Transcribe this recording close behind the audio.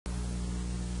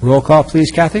Roll call,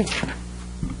 please, Kathy.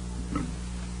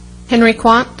 Henry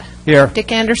Quant. Here.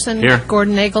 Dick Anderson. Here.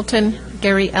 Gordon Eggleton.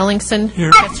 Gary Ellingson.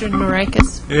 Here. Catherine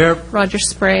Marakis. Here. Roger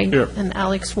Sprague. Here. And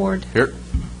Alex Ward. Here.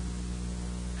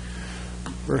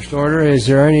 First order, is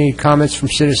there any comments from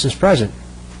citizens present?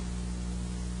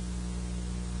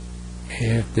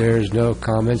 If there's no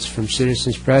comments from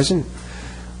citizens present,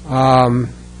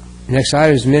 next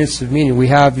item is minutes of meeting. We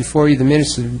have before you the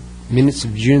minutes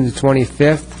of June the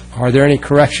 25th. Are there any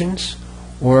corrections?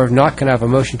 Or if not, can I have a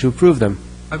motion to approve them?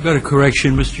 I've got a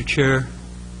correction, Mr. Chair,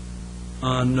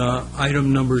 on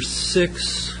item number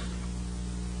 6.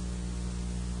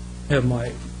 I have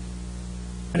my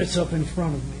minutes up in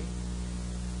front of me.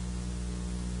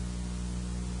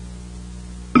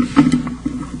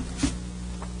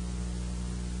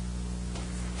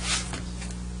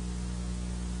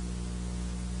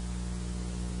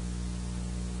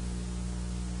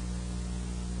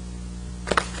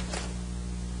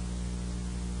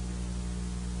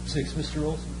 Mr.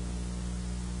 Olson.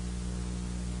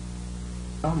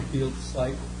 Brownfield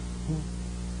site.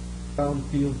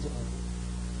 Brownfield.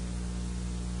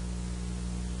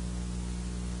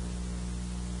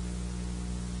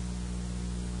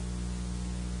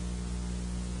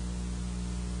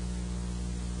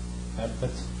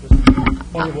 That's just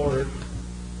point of order.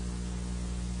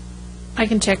 I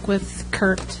can check with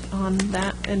Kurt on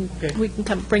that, and we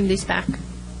can bring these back.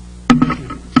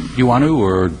 You want to,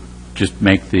 or just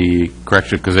make the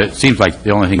correction? Because it seems like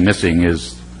the only thing missing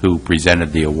is who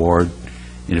presented the award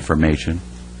information.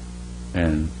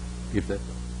 And if that...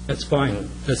 That's fine.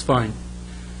 That's fine.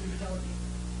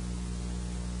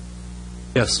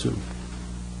 Yes.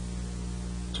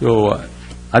 So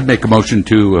I'd make a motion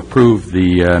to approve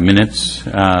the minutes.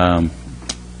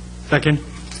 Second.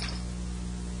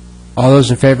 All those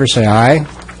in favor say aye.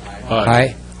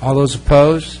 Aye. All those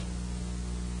opposed?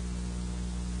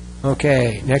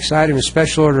 Okay, next item is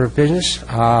special order of business.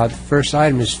 The first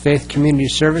item is Faith Community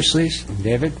Service lease.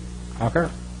 David Hawker.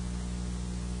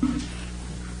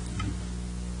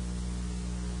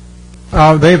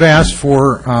 They've asked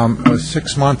for a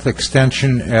 6-month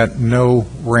extension at no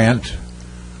rent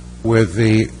with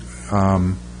the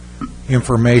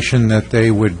information that they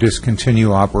would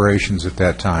discontinue operations at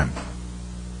that time.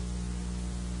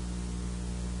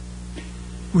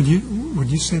 Would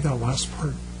you say that last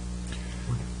part?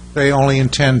 They only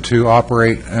intend to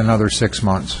operate another 6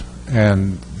 months,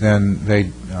 and then they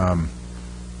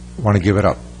want to give it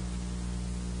up.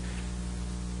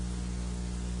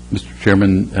 Mr.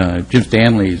 Chairman, Jim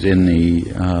Stanley's in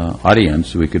the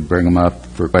audience. We could bring him up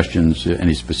for questions,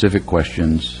 any specific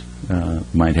questions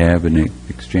might have in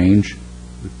exchange,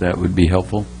 if that would be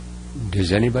helpful.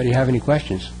 Does anybody have any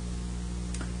questions?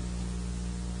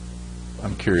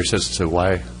 I'm curious as to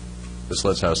why this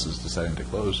Let's House is deciding to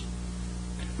close.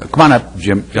 Come on up,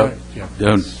 Jim.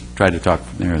 Don't try to talk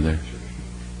from there or there.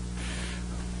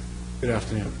 Good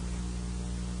afternoon.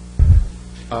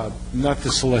 Not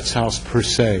the Silet's house per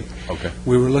se. Okay.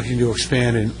 We were looking to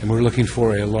expand, and we're looking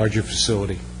for a larger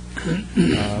facility.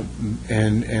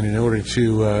 And in order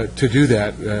to do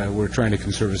that, we're trying to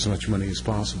conserve as much money as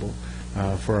possible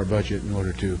for our budget in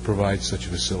order to provide such a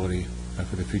facility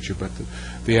for the future. But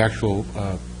the actual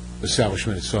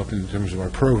establishment itself, in terms of our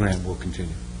program, will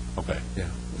continue. Okay. Yeah.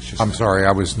 I'm sorry,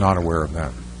 I was not aware of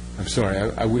that. I'm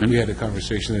sorry. We had a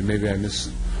conversation, and maybe I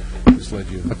misled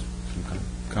you with some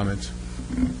comments.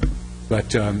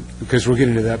 But because we're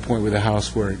getting to that point with the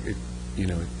house where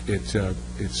it's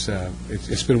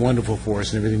been wonderful for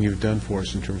us, and everything you've done for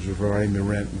us in terms of providing the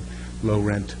rent and low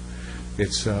rent.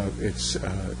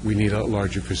 We need a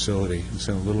larger facility, and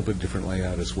so a little bit different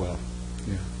layout as well.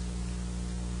 Yeah.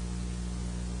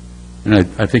 And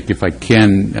I think if I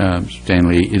can,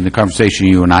 Stanley, in the conversation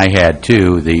you and I had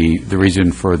too, the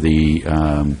reason for the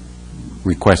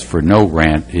request for no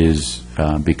rent is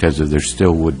because there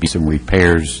still would be some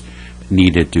repairs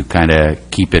needed to kind of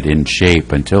keep it in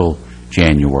shape until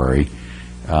January.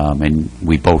 And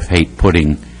we both hate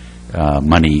putting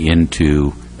money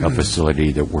into a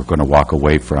facility that we're going to walk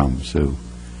away from. So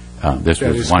this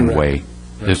was one way.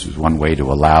 This was one way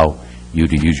to allow you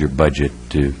to use your budget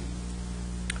to.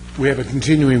 We have a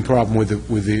continuing problem with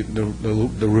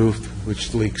the roof,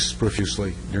 which leaks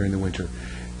profusely during the winter,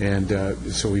 and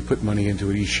so we put money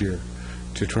into it each year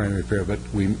to try and repair. But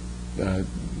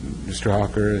Mr.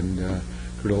 Hawker and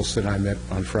Kurt Olson and I met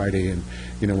on Friday, and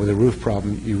with a roof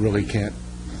problem, you really can't.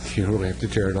 You really have to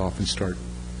tear it off and start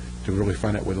to really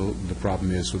find out what the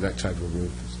problem is with that type of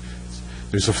roof.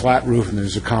 There's a flat roof and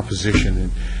there's a composition,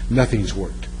 and nothing's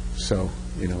worked. So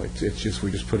it's just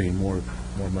we're just putting more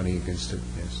money against it.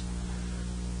 Yes.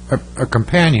 a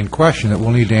companion question that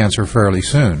we'll need to answer fairly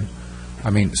soon, I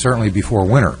mean, certainly before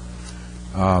winter,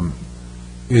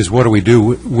 is what do we do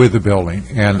with the building?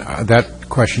 And that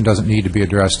question doesn't need to be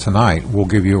addressed tonight. We'll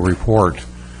give you a report,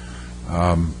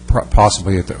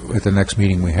 possibly at the next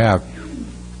meeting we have.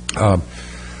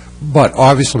 But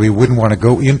obviously, we wouldn't want to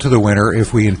go into the winter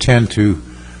if we intend to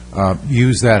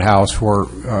use that house for,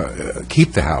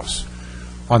 keep the house.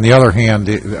 On the other hand,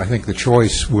 I think the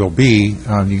choice will be, you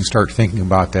can start thinking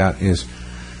about that, is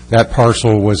that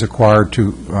parcel was acquired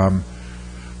to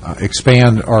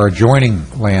expand our adjoining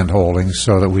land holdings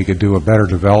so that we could do a better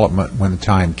development when the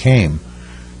time came.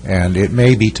 And it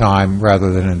may be time,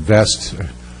 rather than invest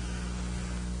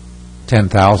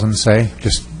 $10,000, say,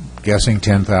 just guessing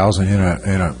 $10,000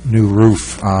 in a new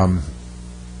roof.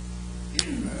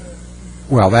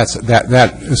 Well,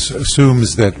 that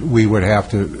assumes that we would have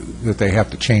to, that they have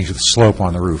to change the slope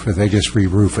on the roof. If they just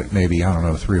re-roof it, maybe, I don't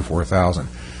know, $3,000 or $4,000.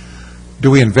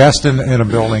 Do we invest in a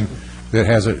building that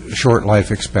has a short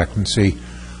life expectancy,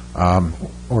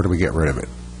 or do we get rid of it?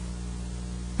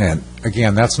 And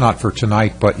again, that's not for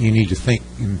tonight, but you need to think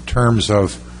in terms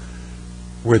of,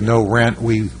 with no rent,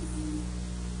 we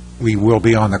will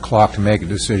be on the clock to make a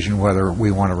decision whether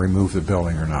we want to remove the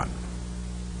building or not.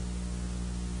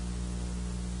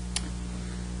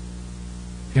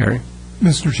 Harry?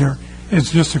 Mr. Chair, it's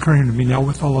just occurring to me now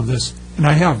with all of this, and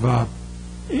I have,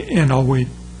 and I'll wait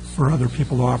for other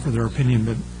people to offer their opinion,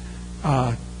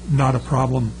 but not a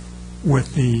problem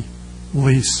with the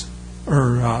lease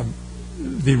or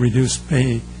the reduced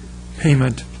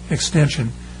payment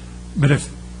extension. But if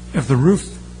the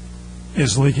roof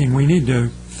is leaking, we need to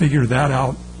figure that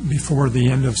out before the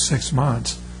end of 6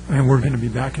 months. I mean, we're going to be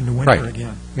back into winter Right.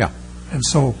 again. Yeah. And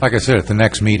so, Like I said, at the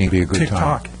next meeting would be a good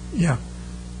time. tick-tock, yeah,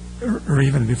 or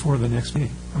even before the next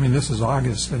meeting. I mean, this is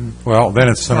August, and Well, then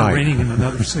it's it's not tonight. raining in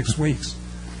another 6 weeks.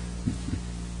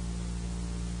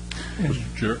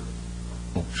 Mr. Chair?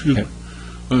 Oh, excuse me.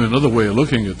 And another way of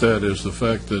looking at that is the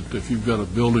fact that if you've got a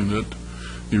building that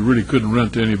you really couldn't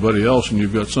rent to anybody else and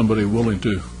you've got somebody willing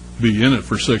to be in it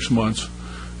for 6 months,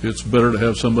 it's better to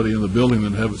have somebody in the building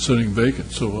than have it sitting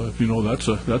vacant. So,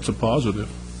 that's a positive.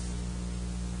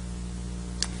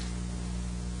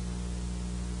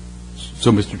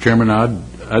 So, Mr. Chairman,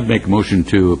 I'd make a motion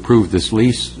to approve this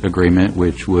lease agreement,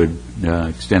 which would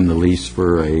extend the lease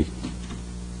for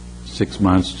 6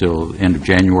 months till end of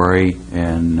January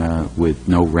and with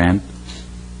no rent.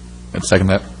 I'd second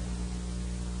that.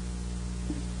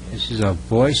 This is a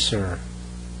voice or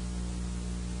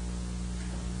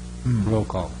roll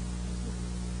call?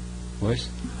 Voice?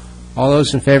 All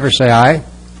those in favor say aye.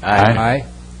 Aye.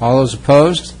 All those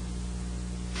opposed?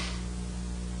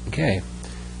 Okay.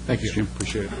 Thank you, Jim.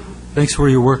 Appreciate it. Thanks for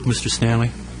your work, Mr. Stanley.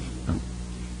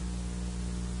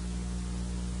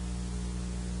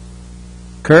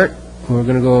 Kurt, we're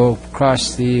going to go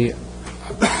across the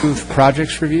approved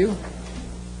projects review.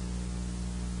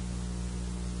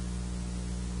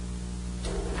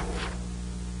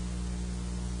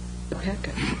 The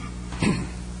packet.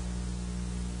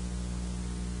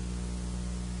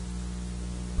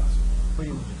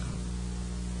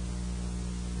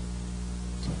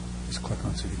 Just click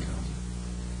on City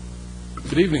Council.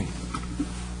 Good evening.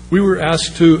 We were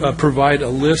asked to provide a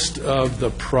list of the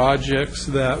projects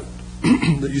that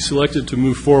you selected to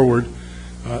move forward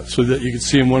so that you could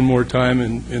see them one more time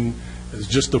and as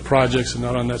just the projects and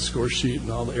not on that score sheet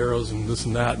and all the arrows and this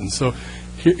and that. And so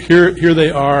here they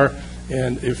are,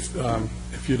 and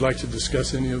if you'd like to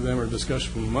discuss any of them or discuss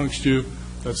them amongst you,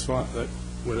 that's fine.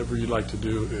 Whatever you'd like to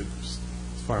do, it's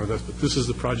fine with us. But this is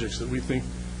the projects that we think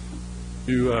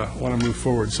you want to move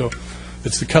forward. So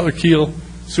it's the Cutler Keel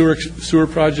sewer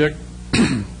project,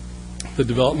 the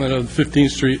development of the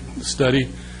 15th Street study,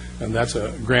 and that's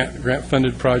a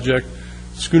grant-funded project.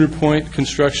 Schooner Point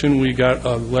construction, we got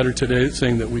a letter today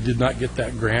saying that we did not get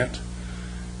that grant.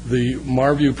 The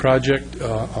Marview project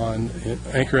on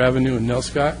Anchor Avenue in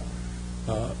Nelscott,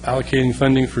 allocating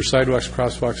funding for sidewalks,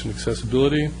 crosswalks, and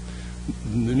accessibility.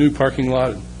 The new parking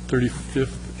lot at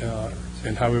 35th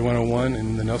and Highway 101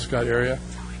 in the Nelscott area.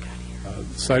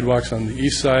 Sidewalks on the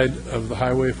east side of the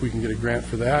highway, if we can get a grant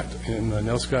for that, in the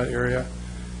Nelscott area.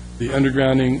 The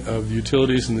undergrounding of the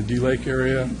utilities in the D-Lake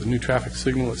area, the new traffic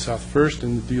signal at South First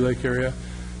in the D-Lake area,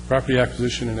 property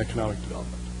acquisition and economic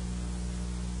development.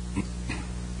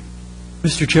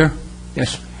 Mr. Chair?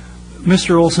 Yes.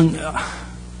 Mr. Olson,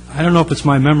 I don't know if it's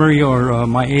my memory or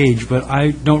my age, but I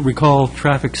don't recall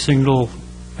traffic signal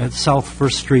at South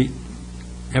First Street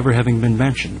ever having been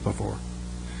mentioned before.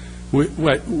 We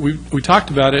talked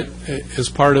about it as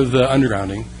part of the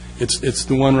undergrounding. It's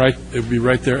the one right, it would be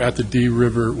right there at the D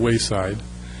River wayside.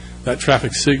 that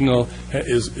traffic signal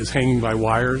is hanging by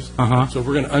wires. So if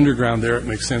we're going to underground there, it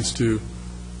makes sense to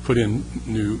put in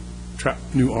new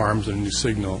arms and a new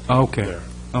signal there.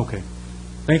 Okay.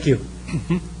 Thank you.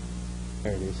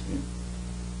 There it is.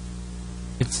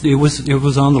 It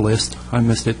was on the list. I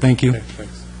missed it. Thank you. Okay,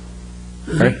 thanks.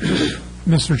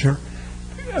 Mr. Chair,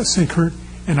 say, Kurt,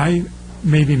 and I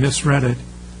maybe misread it,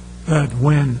 that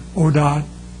when ODOT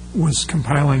was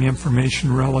compiling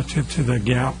information relative to the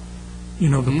gap,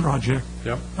 the project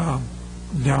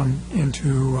down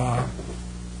into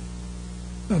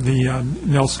the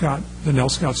Nell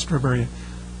Scott Strip area,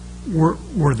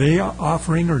 were they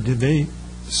offering, or did they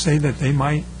say that they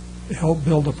might help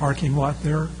build a parking lot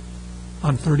there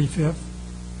on 35th?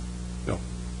 No.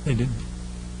 They didn't?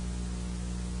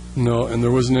 No, and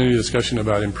there wasn't any discussion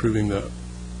about improving the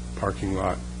parking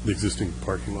lot, the existing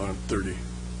parking lot on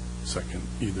 32nd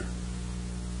either.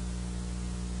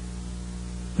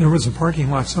 There was a parking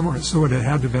lot somewhere, so it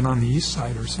had to have been on the east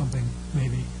side or something,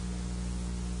 maybe.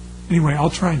 Anyway, I'll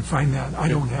try and find that. I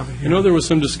don't have it here. There was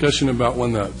some discussion about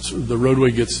when the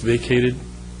roadway gets vacated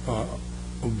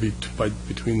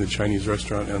between the Chinese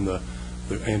restaurant and the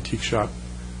antique shop,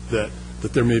 that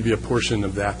there may be a portion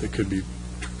of that could be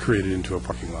created into a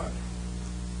parking lot,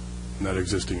 and that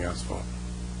existing asphalt.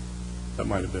 That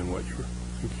might have been what you were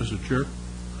thinking. Mr. Chair?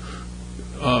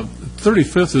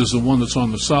 35th is the one that's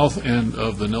on the south end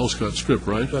of the Nell Scott Strip,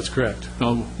 right? That's correct.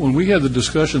 Now, when we had the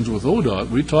discussions with ODOT,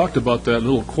 we talked about that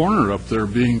little corner up there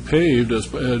being paved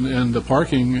and the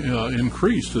parking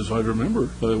increased, as I remember.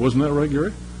 Wasn't that right,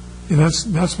 Gary? Yeah,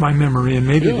 that's my memory, and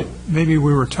maybe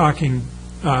we were talking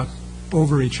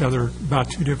over each other about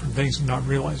two different things and not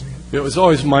realizing it. It was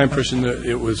always my impression that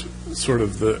it was sort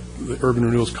of the Urban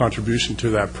Renewal's contribution to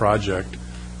that project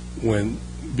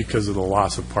because of the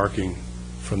loss of parking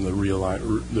from the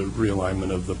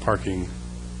realignment of the parking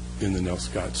in the Nell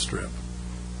Scott Strip.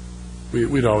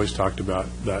 We'd always talked about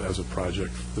that as a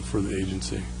project for the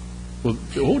agency. Well,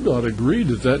 ODOT agreed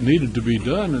that needed to be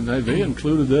done, and they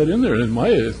included that in there, in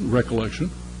my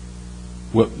recollection.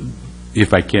 Well,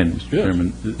 if I can, Mr.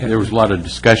 Chairman, there was a lot of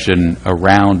discussion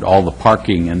around all the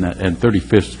parking, and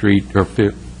 35th Street, or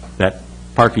that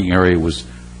parking area was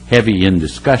heavy in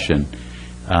discussion,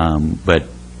 but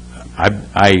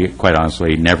I quite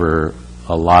honestly never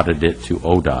allotted it to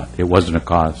ODOT. It wasn't a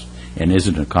cost and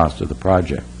isn't a cost of the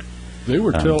project. They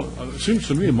were it seems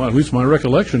to me, at least my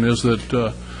recollection is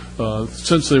that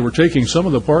since they were taking some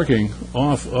of the parking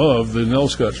off of the Nell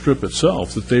Scott Strip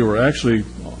itself, that they were actually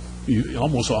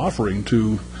almost offering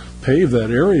to pave that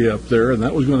area up there, and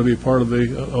that was going to be part of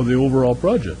the overall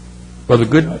project. Well, the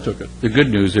good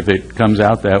news, if it comes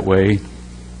out that way,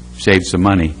 saves some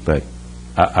money, but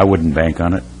I wouldn't bank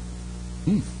on it.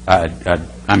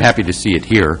 I'm happy to see it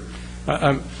here.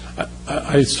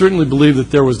 I certainly believe that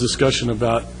there was discussion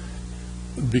about,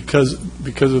 because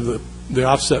of the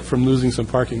offset from losing some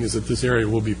parking is that this area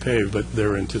will be paved, but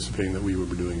they're anticipating that we will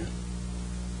be doing it.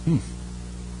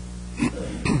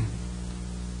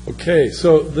 Okay,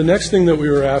 so the next thing that we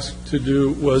were asked to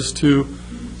do was to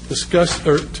discuss,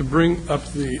 or to bring up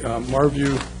the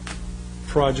Marview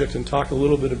project and talk a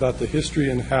little bit about the history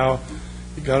and how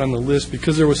it got on the list,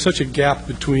 because there was such a gap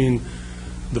between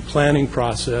the planning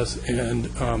process and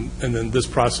then this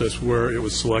process where it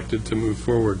was selected to move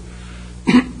forward.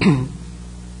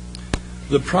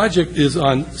 The project is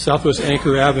on Southwest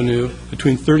Anchor Avenue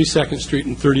between 32nd Street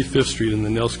and 35th Street in the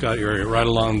Nell Scott area, right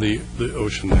along the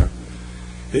ocean there.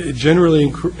 It generally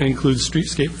includes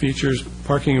streetscape features,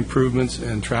 parking improvements,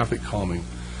 and traffic calming.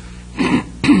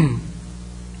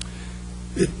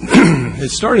 It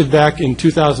started back in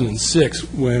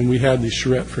 2006 when we had the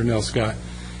charrette for Nell Scott,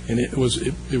 and it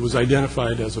was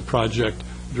identified as a project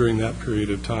during that period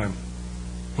of time.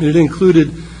 And it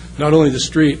included not only the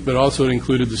street, but also it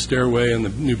included the stairway and the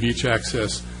new beach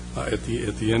access at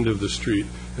the end of the street.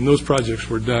 And those projects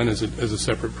were done as a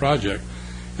separate project.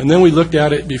 And then we looked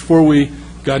at it before we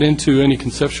got into any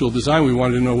conceptual design. We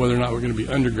wanted to know whether or not we're going to be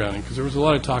undergrounding, because there was a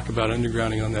lot of talk about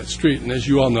undergrounding on that street. And as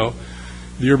you all know,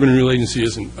 the Urban Renewal Agency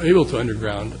isn't able to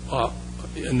underground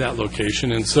in that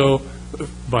location, and so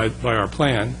by our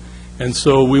plan. And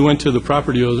so we went to the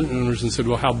property owners and said,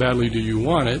 well, how badly do you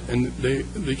want it? And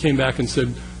they came back and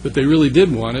said that they really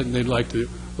did want it, and they'd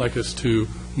like us to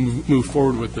move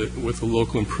forward with the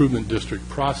local improvement district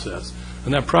process.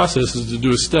 And that process is to do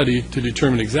a study to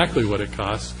determine exactly what it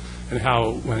costs and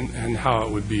how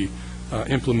it would be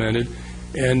implemented.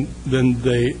 And then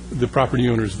the property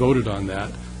owners voted on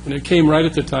that. And it came right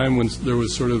at the time when there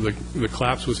was sort of the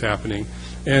collapse was happening,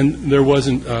 and there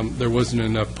wasn't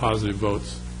enough positive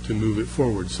votes to move it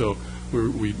forward. So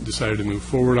we decided to move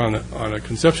forward on a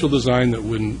conceptual design that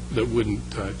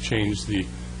wouldn't change the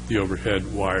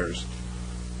overhead wires.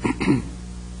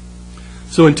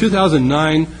 So in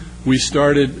 2009, we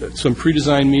started some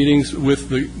pre-design meetings with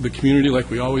the community, like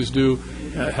we always do.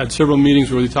 Had several meetings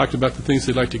where they talked about the things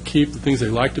they'd like to keep, the things they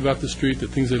liked about the street, the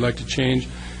things they'd like to change,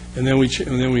 and then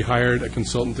we hired a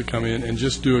consultant to come in and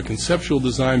just do a conceptual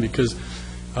design, because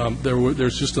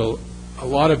there's just a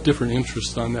lot of different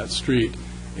interests on that street,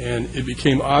 and it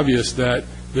became obvious that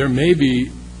there may be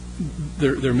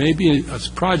a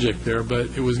project there, but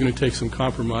it was going to take some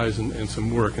compromise and some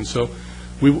work, and so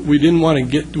we didn't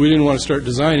want to start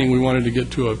designing. We wanted to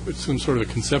get to some sort of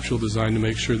a conceptual design to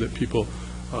make sure that people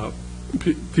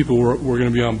were going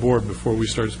to be on board before we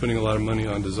started spending a lot of money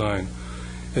on design.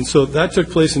 And so that took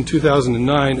place in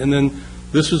 2009, and then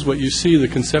this is what you see, the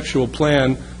conceptual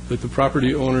plan that the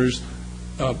property owners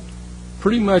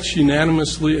pretty much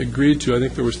unanimously agreed to. I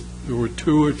think there were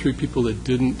 2 or 3 people that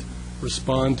didn't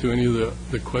respond to any of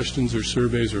the questions or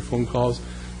surveys or phone calls,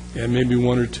 and maybe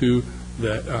 1 or 2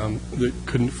 that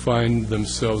couldn't find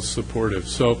themselves supportive.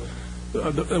 So,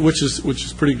 which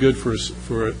is pretty good for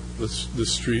the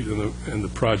street and the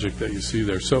project that you see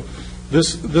there. So,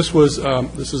 this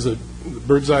is a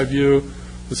bird's eye view.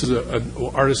 This is an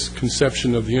artist's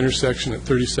conception of the intersection at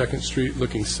 32nd Street,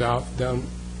 looking south down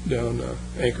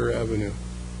Anchor Avenue.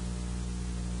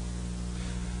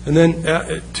 And then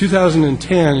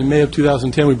 2010, in May of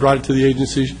 2010, we brought it to the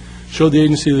agency, showed the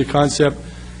agency the concept,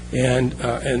 and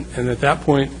at that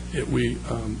point we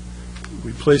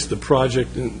placed the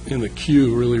project in the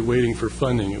queue, really waiting for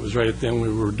funding. It was right at then we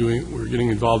were getting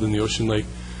involved in the Ocean Lake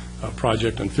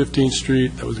project on 15th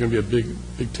Street. That was going to be a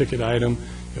big ticket item,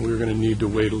 and we were going to need to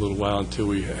wait a little while until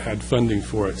we had funding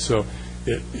for it. So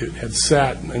it had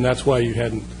sat, and that's why you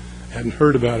hadn't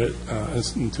heard about it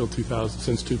until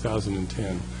since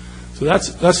 2010. So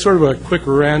that's sort of a quick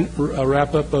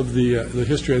wrap up of the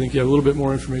history. I think you have a little bit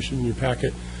more information in your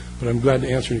packet, but I'm glad to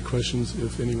answer any questions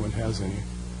if anyone has any.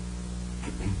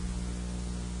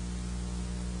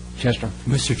 Chester.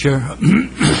 Mr. Chair,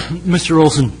 Mr.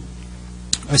 Olson,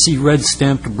 I see red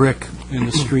stamped brick in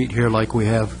the street here like we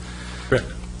have Correct.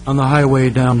 on the highway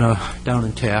down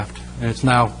in Taft, and it's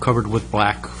now covered with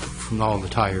black from all the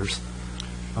tires.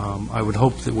 I would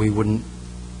hope that we wouldn't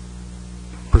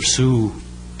pursue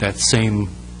that same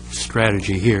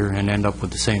strategy here and end up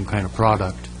with the same kind of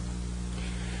product.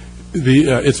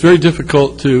 It's very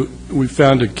difficult we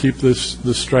found to keep the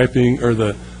striping or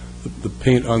the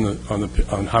paint on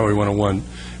Highway 101,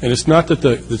 and it's not that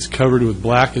it's covered with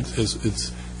black.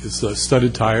 It's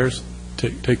studded tires.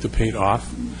 Take the paint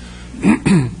off.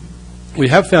 We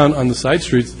have found on the side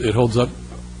streets it holds up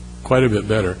quite a bit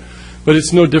better, but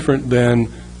it's no different than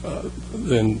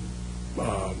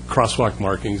crosswalk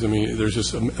markings. I mean, there's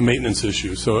just a maintenance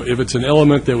issue. So if it's an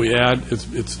element that we add,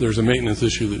 there's a maintenance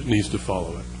issue that needs to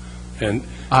follow it. And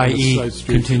i.e.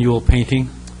 continual painting?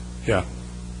 Yeah.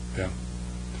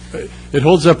 It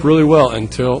holds up really well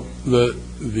until the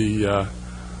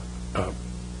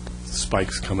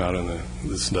spikes come out on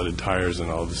the studded tires,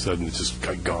 and all of a sudden it's just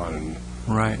gone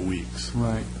in weeks.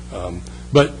 Right.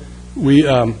 But we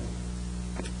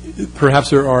perhaps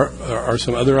there are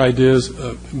some other ideas,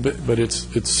 but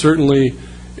it's certainly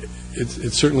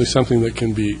something that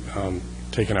can be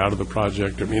taken out of the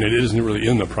project. I mean, it isn't really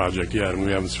in the project yet, and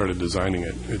we haven't started designing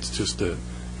it. It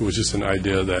was just an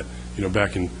idea that,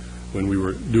 back when we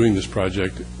were doing this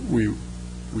project, we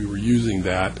were using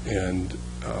that, and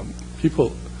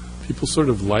people sort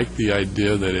of liked the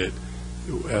idea that it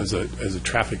as a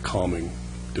traffic calming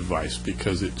device,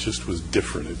 because it just was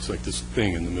different. It's like this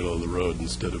thing in the middle of the road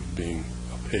instead of being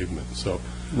a pavement. So,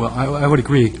 well, I would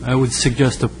agree. I would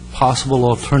suggest a possible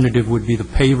alternative would be the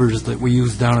pavers that we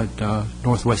use down at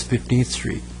Northwest 15th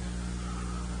Street.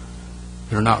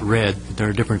 They're not red, but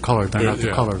they're a different color. They're not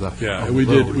the color of the we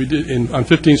did on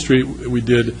 15th Street. We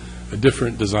did a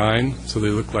different design, so they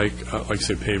look like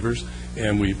say pavers,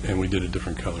 and we did a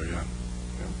different color. Yeah.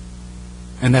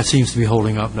 And that seems to be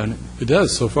holding up, doesn't it? It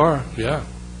does so far. Yeah.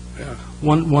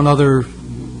 One other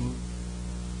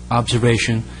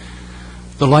observation: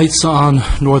 the lights on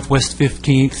Northwest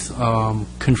 15th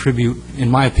contribute, in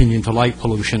my opinion, to light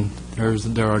pollution. There's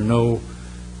no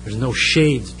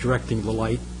shades directing the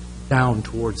light down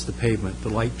towards the pavement. The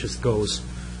light just goes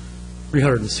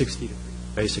 360 degrees,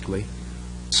 basically.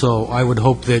 So I would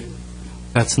hope that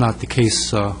that's not the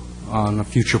case on a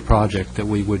future project, that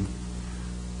we would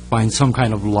find some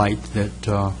kind of light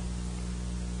that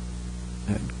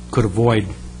could avoid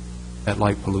that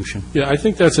light pollution. Yeah, I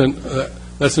think that's an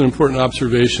important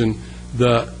observation.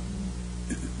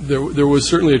 There was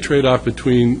certainly a trade-off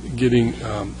between getting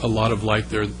a lot of light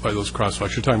there by those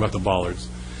crosswalks. You're talking about the bollards.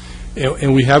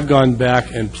 And we have gone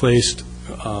back and placed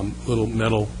little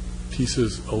metal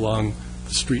pieces along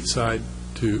the street side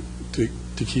to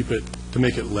keep it, to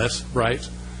make it less bright,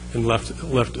 and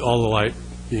left all the light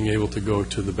being able to go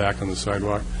to the back on the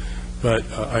sidewalk. But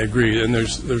I agree, and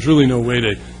there's really no way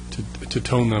to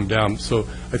tone them down. So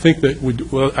I think that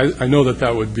I know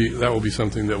that will be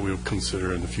something that we'll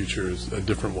consider in the future, is a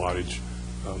different wattage.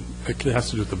 It has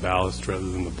to do with the ballast rather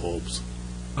than the bulbs.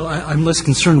 Well, I'm less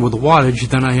concerned with the wattage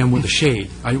than I am with the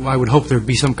shade. I would hope there'd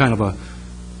be some kind of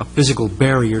a physical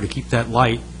barrier to keep that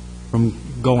light from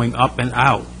going up and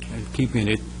out and keeping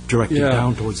it directed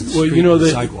down towards the street and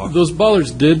the sidewalk. Those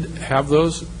bollards did have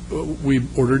those. We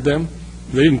ordered them.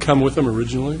 They didn't come with them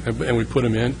originally, and we put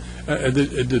them in.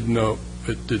 It did no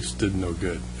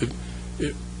good.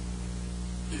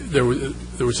 There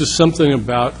was just something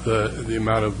about the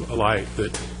amount of light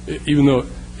that, even though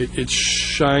it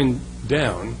shined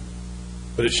down,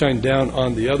 but it shined down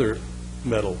on the other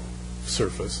metal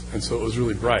surface, and so it was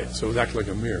really bright. So it was acting like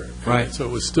a mirror. Right. And so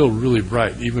it was still really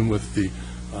bright, even with the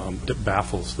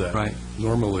baffles that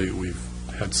normally we've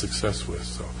had success with.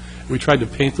 So we tried to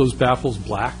paint those baffles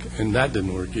black, and that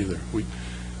didn't work either. We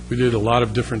did a lot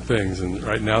of different things, and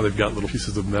right now they've got little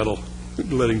pieces of metal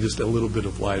letting just a little bit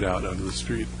of light out onto the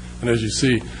street. And as you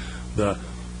see, I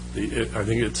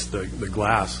think it's the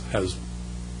glass has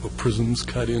prisms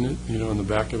cut in it, in the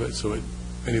back of it, so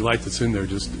any light that's in there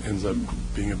just ends up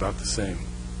being about the same.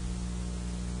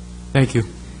 Thank you.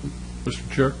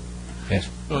 Mr. Chair? Yes.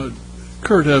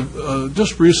 Kurt,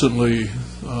 just recently,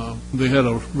 they had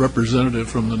a representative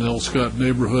from the Nell Scott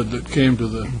neighborhood that came to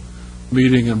the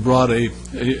meeting and brought an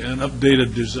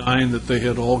updated design that they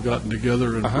had all gotten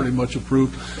together and pretty much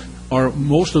approved. Are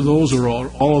most of those, or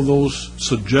all of those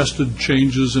suggested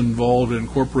changes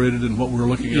incorporated in what we're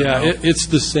looking at now? Yeah, it's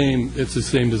the same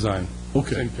design.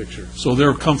 Okay. Same picture. So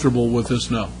they're comfortable with this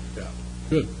now? Yeah.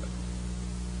 Good.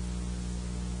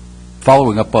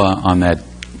 Following up on that,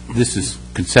 this is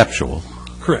conceptual,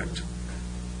 Correct.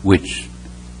 which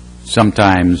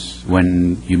sometimes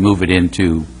when you move it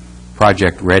into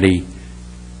project ready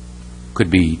could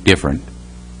be different.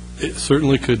 It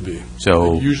certainly could be.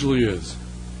 So It usually is.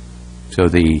 So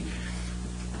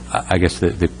I guess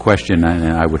the question,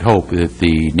 and I would hope that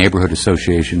the neighborhood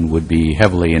association would be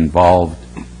heavily involved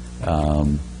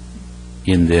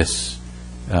in this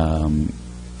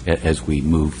as we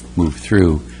move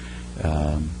through,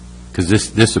 because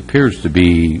this appears to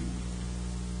be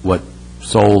what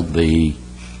sold the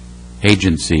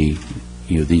agency,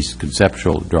 these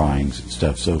conceptual drawings and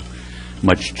stuff. So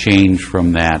much change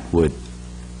from that would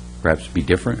perhaps be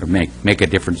different, or make a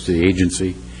difference to the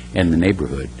agency and the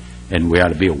neighborhood, and we ought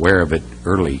to be aware of it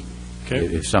early. Okay.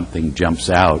 If something jumps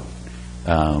out.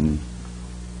 I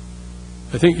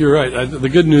think you're right. The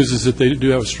good news is that they do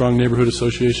have a strong neighborhood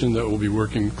association that will be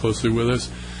working closely with us,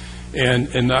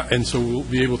 and so we'll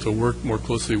be able to work more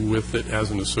closely with it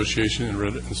as an association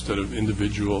instead of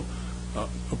individual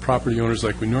property owners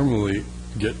like we normally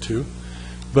get to.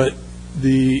 But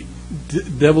the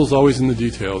devil's always in the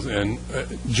details, and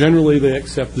generally they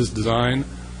accept this design.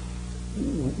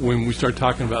 When we start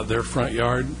talking about their front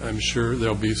yard, I'm sure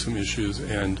there'll be some issues,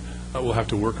 and we'll have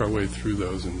to work our way through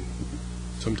those. And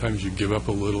sometimes you give up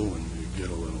a little, and you get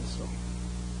a little. So,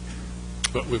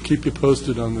 but we'll keep you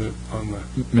posted on the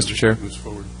Mr. Chair, moves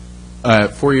forward.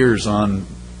 4 years on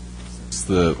since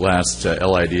the last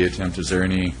LID attempt, there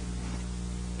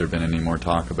been any more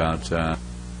talk about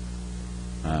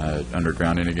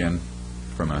undergrounding again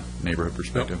from a neighborhood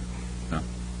perspective? No.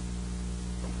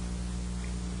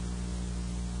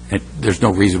 There's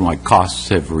no reason why costs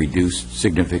have reduced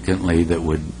significantly that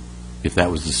would, if that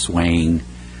was the swaying,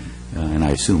 and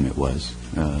I assume it was.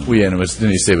 And it was,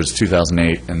 didn't you say it was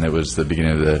 2008, and that was the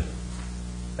beginning of the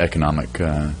economic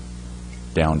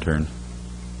downturn?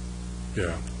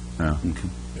 Yeah. No. Okay.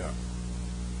 Yeah.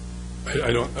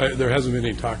 There hasn't been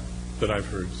any talk that I've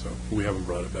heard, so we haven't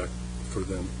brought it back for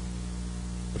them.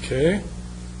 Okay.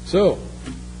 So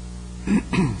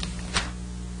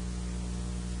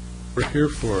we're here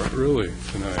for really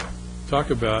tonight. Talk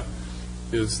about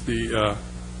is the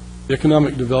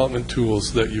economic development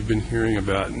tools that you've been hearing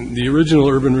about. And the original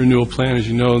urban renewal plan, as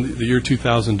you know, the year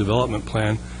 2000 development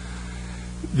plan,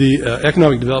 the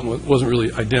economic development wasn't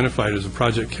really identified as a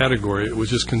project category. It was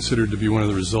just considered to be one of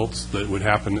the results that would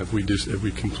happen if we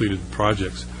completed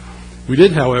projects. We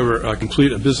did, however,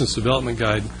 complete a business development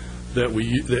guide that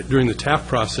during the TAF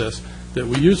process that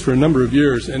we used for a number of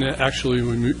years, and actually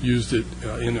we used it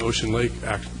in Ocean Lake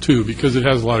Act 2 because it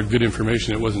has a lot of good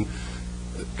information. It wasn't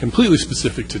completely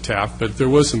specific to Taft, but there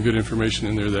was some good information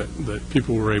in there that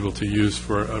people were able to use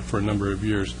for a number of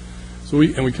years. So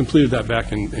we completed that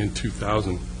back in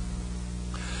 2000.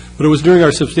 But it was during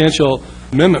our substantial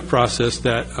amendment process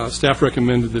that staff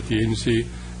recommended that the agency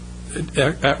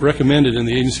recommended and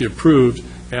the agency approved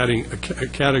adding a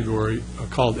category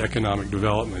called economic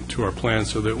development to our plan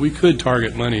so that we could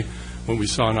target money when we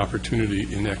saw an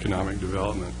opportunity in economic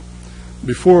development.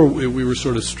 Before, we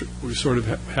sort of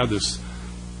had this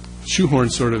shoehorn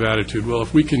sort of attitude. Well,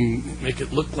 if we can make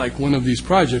it look like one of these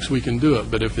projects, we can do it.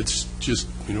 But if it's just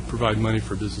provide money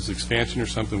for business expansion or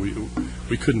something,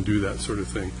 we couldn't do that sort of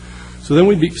thing. So then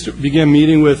we began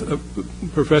meeting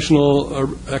with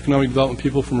professional economic development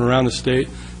people from around the state,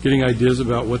 getting ideas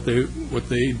about what they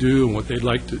do and what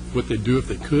they'd do if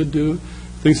they could do,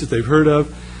 things that they've heard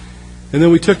of. And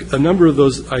then we took a number of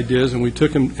those ideas and we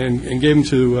took them and gave them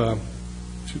to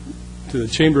the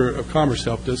Chamber of Commerce,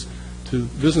 helped us, to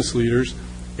business leaders,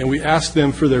 and we asked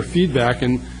them for their feedback,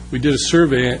 and we did a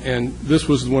survey, and this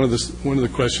was one of the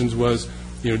questions was,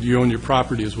 do you own your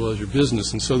property as well as your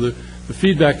business? And so the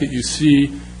feedback that you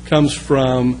see comes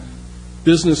from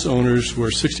business owners where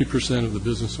 60% of the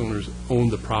business owners own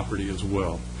the property as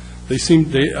well. They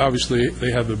obviously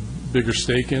have a bigger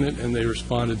stake in it, and they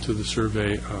responded to the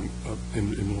survey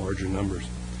in larger numbers.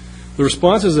 The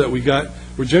responses that we got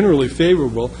were generally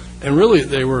favorable, and really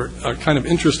they were kind of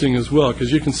interesting as well,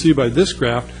 because you can see by this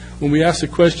graph, when we asked the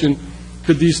question,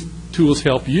 could these tools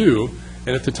help you?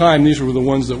 And at the time, these were the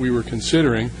ones that we were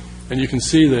considering, and you can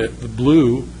see that the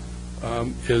blue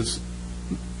is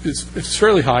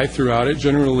fairly high throughout it,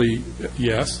 generally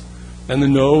yes, and the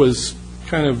no is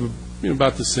kind of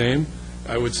about the same,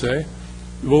 I would say.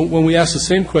 When we asked the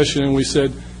same question and we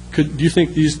said, do you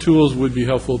think these tools would be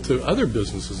helpful to other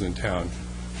businesses in town?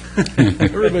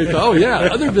 Everybody thought, oh yeah,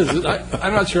 other businesses.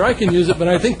 I'm not sure I can use it, but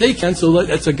I think they can, so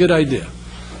that's a good idea.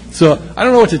 So I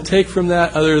don't know what to take from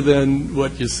that other than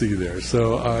what you see there.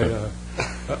 So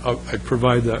I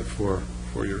provide that for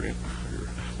your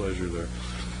pleasure there.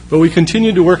 But we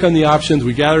continued to work on the options.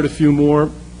 We gathered a few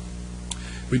more.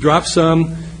 We dropped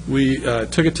some. We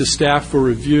took it to staff for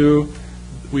review.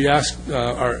 We asked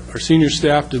our senior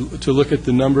staff to look at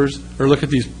the numbers, or look at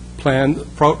these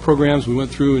programs. We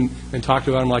went through and talked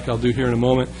about them like I'll do here in a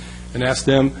moment, and asked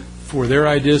them for their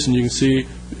ideas. And you can see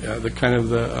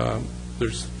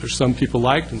there's some people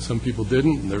liked and some people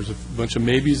didn't, and there's a bunch of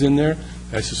maybes in there.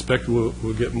 I suspect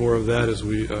we'll get more of that as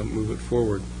we move it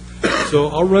forward. So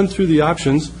I'll run through the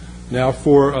options now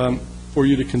for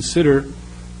you to consider,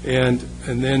 and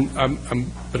then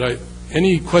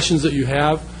any questions that you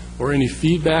have or any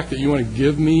feedback that you want to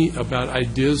give me about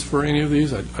ideas for any of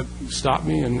these, stop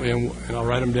me and I'll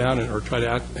write them down or try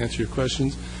to answer your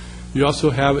questions. You also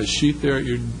have a sheet there at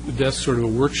your desk, sort of a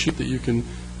worksheet that you can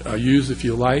use if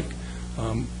you like.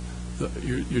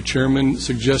 Your chairman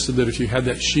suggested that if you had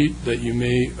that sheet that you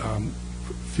may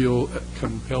feel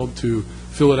compelled to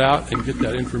fill it out and get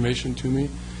that information to me.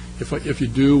 If you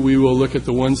do, we will look at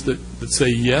the ones that say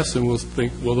yes, and we'll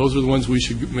think, well, those are the ones we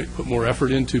should put more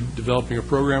effort into developing a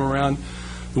program around.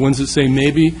 The ones that say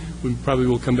maybe, we probably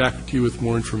will come back to you with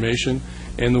more information.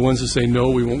 And the ones that say no,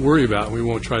 we won't worry about. We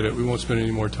won't spend any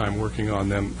more time working on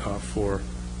them for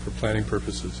planning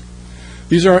purposes.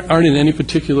 These aren't in any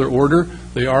particular order.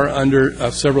 They are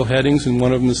under several headings, and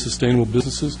one of them is sustainable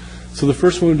businesses. So the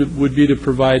first one would be to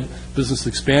provide business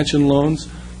expansion loans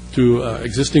to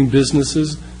existing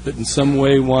businesses that in some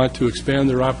way want to expand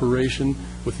their operation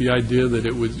with the idea that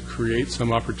it would create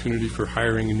some opportunity for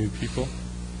hiring new people.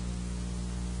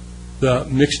 The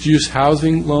mixed-use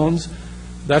housing loans,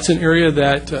 that's an area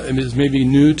that is maybe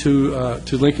new to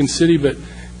Lincoln City, but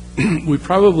we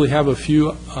probably have a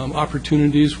few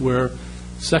opportunities where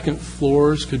second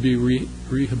floors could be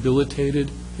rehabilitated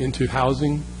into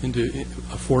housing, into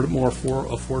more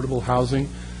affordable housing.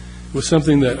 It was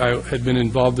something that I had been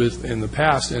involved with in the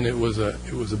past, and it was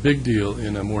a big deal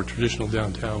in a more traditional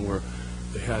downtown where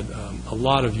they had a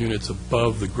lot of units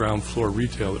above the ground floor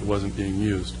retail that wasn't being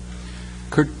used.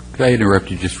 Kurt, could I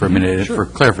interrupt you just for a minute? Sure. For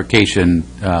clarification,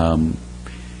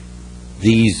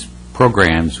 these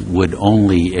programs would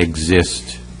only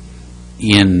exist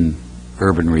in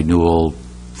urban renewal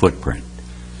footprint.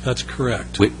 That's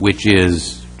correct. Which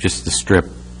is just the strip,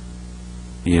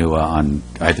 on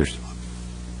either,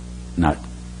 not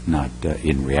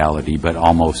in reality, but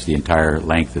almost the entire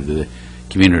length of the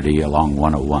community along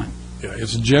 101. Yeah,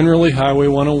 it's generally Highway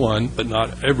 101, but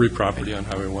not every property on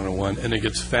Highway 101, and it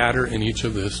gets fatter in each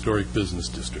of the historic business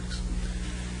districts.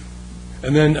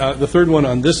 And then the third one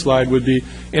on this slide would be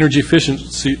energy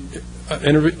efficiency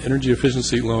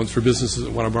loans for businesses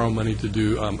that want to borrow money to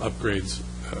do upgrades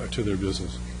to their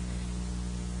business.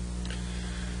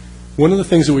 One of the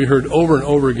things that we heard over and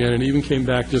over again, and even came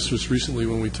back just as recently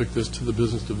when we took this to the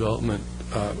Business Development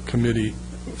Committee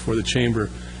for the Chamber,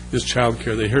 is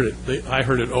childcare. I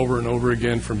heard it over and over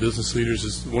again from business leaders.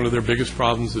 Is one of their biggest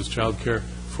problems is childcare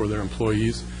for their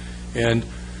employees. And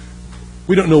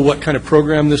we don't know what kind of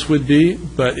program this would be,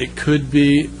 but it could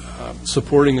be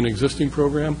supporting an existing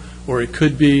program, or it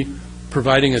could be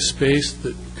providing a space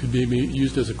that could be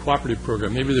used as a cooperative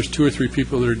program. Maybe there's 2 or 3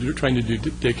 people that are trying to do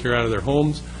daycare out of their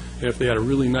homes, and if they had a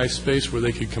really nice space where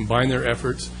they could combine their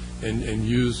efforts and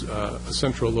use a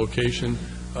central location,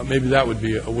 maybe that would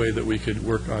be a way that we could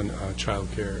work on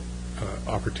childcare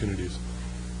opportunities.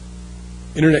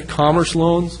 Internet commerce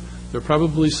loans. There are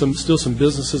probably still some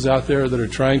businesses out there that are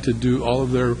trying to do all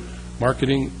of their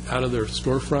marketing out of their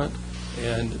storefront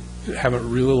and haven't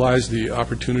realized the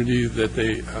opportunity that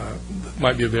they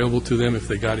might be available to them if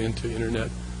they got into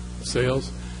internet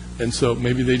sales. And so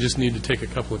maybe they just need to take a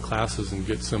couple of classes and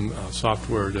get some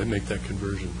software to make that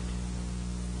conversion.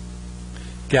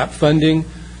 Gap funding.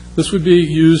 This would be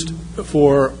used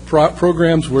for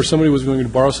programs where somebody was going to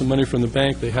borrow some money from the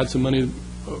bank. They had some money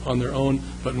on their own,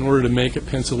 but in order to make it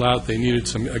pencil out, they needed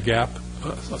a gap,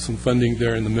 some funding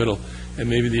there in the middle. And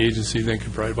maybe the agency then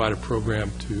could provide a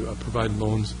program to provide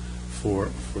loans for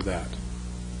that.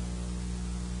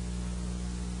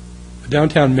 A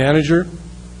downtown manager.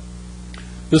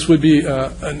 This would be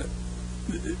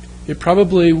it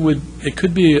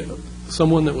could be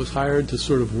someone that was hired to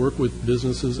sort of work with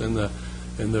businesses and the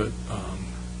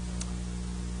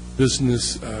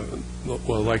business,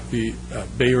 like the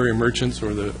Bay Area Merchants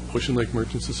or the Ocean Lake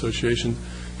Merchants Association,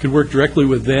 could work directly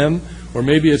with them, or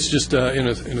maybe it's just in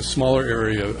a smaller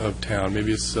area of town.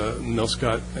 Maybe it's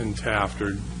Nelscott and Taft,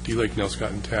 or D-Lake,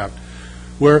 Nelscott and Taft,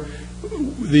 where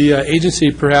the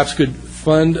agency perhaps could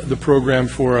fund the program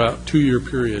for a 2-year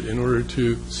period in order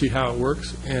to see how it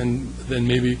works, and then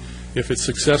maybe if it's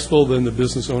successful, then the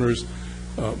business owners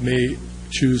may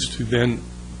choose to then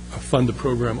fund the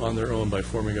program on their own by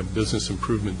forming a business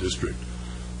improvement district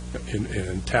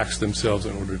and tax themselves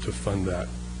in order to fund that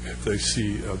if they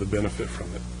see the benefit from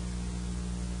it.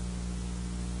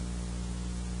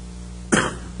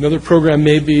 Another program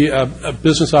may be a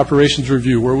business operations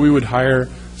review, where we would hire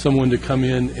someone to come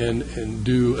in and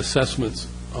do assessments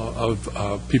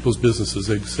of people's businesses.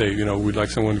 They'd say, we'd like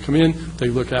someone to come in, take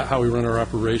a look at how we run our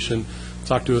operation,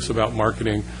 talk to us about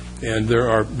marketing, and there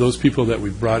are those people that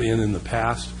we've brought in the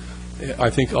past. I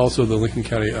think also the Lincoln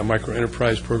County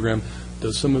Microenterprise Program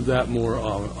does some of that more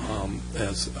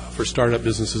as for startup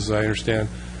businesses, as I understand,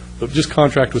 but just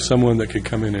contract with someone that could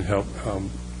come in and help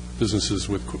businesses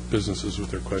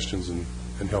with their questions and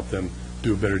help them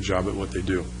do a better job at what they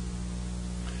do.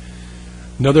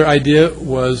 Another idea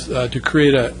was to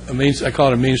create I call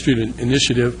it a Main Street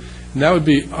initiative, and that would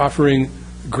be offering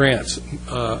grants.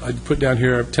 I'd put down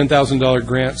here $10,000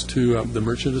 grants to the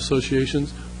merchant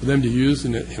associations for them to use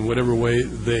in whatever way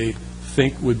they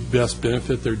think would best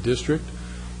benefit their district.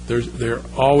 They're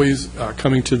always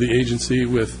coming to the agency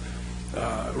with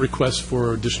requests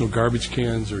for additional garbage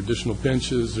cans or additional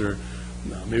benches, or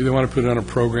maybe they want to put it on a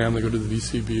program. They go to the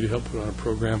VCB to help put on a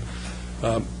program.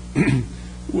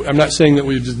 I'm not saying that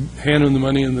we just hand them the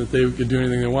money and that they could do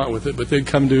anything they want with it, but they'd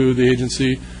come to the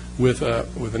agency with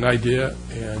an idea,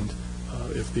 and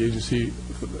if the agency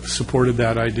supported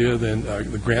that idea, then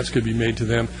the grants could be made to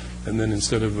them, and then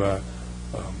instead of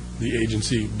the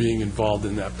agency being involved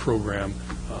in that program,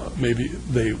 maybe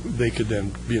they could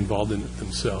then be involved in it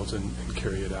themselves and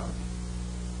carry it out.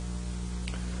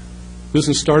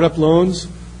 Business startup loans.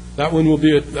 That one will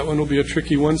be a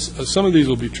tricky one. Some of these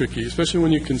will be tricky, especially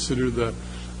when you consider the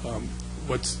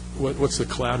what's the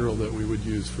collateral that we would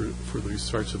use for these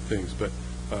sorts of things. But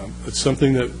it's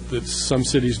something that some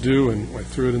cities do, and I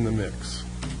threw it in the mix.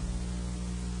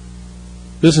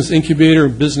 Business incubator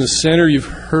and business center. You've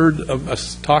heard of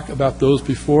us talk about those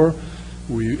before.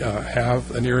 We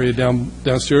have an area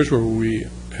downstairs where we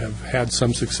have had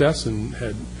some success and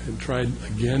had tried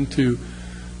again to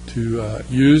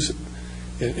use.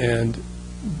 And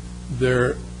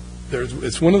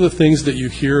it's one of the things that you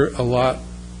hear a lot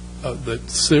that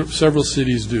several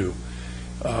cities do.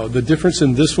 The difference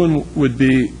in this one would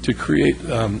be to create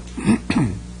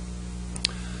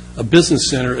a business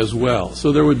center as well.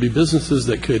 So there would be businesses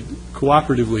that could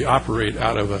cooperatively operate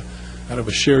out of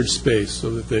a shared space,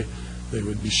 so that they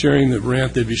would be sharing the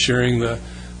rent, they'd be sharing the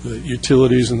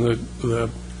utilities and the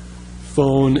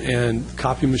phone and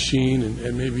copy machine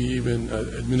and maybe even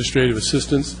administrative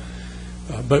assistance,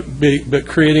 but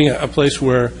creating a place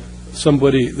where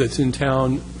somebody that's in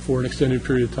town for an extended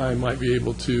period of time might be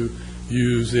able to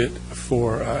use it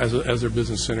for, as their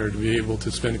business center, to be able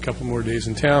to spend a couple more days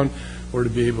in town, or to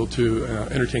be able to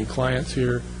entertain clients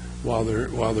here while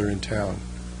they're in town.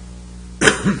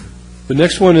 The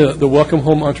next one, the Welcome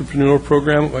Home Entrepreneur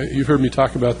Program. You've heard me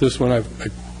talk about this one.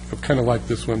 I've kind of liked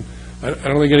this one. I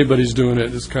don't think anybody's doing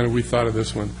it. It's kind of, we thought of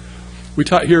this one. We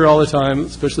hear all the time,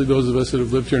 especially those of us that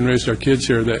have lived here and raised our kids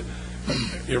here, that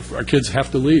our kids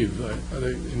have to leave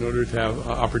in order to have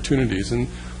opportunities. And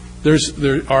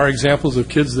there are examples of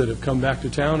kids that have come back to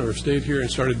town or have stayed here and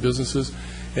started businesses.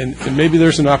 And maybe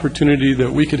there's an opportunity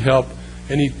that we could help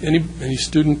any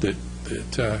student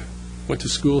that went to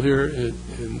school here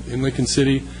in Lincoln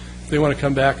City. If they want to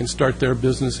come back and start their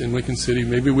business in Lincoln City,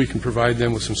 maybe we can provide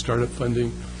them with some startup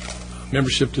funding,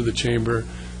 membership to the chamber,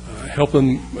 help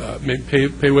them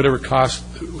pay whatever cost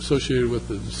associated with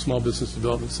the Small Business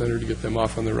Development Center to get them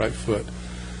off on the right foot.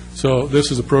 So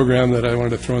this is a program that I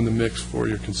wanted to throw in the mix for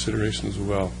your consideration as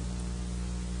well.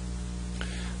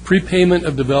 Prepayment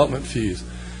of development fees.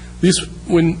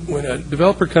 When a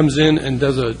developer comes in and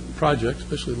does a project,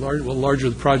 especially larger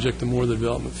the project, the more the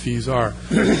development fees are.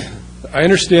 I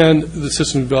understand the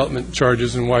system development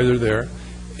charges and why they're there,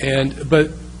 and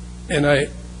I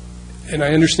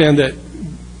understand that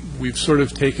we've sort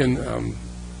of taken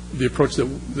the approach that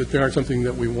they aren't something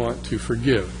that we want to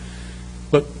forgive.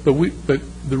 But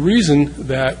the reason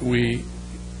that we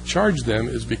charge them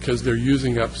is because they're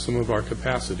using up some of our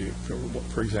capacity,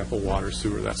 for example, water,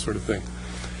 sewer, that sort of thing.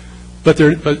 But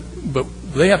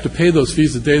they have to pay those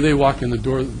fees the day they walk in the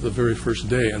door the very first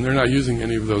day, and they're not using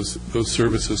any of those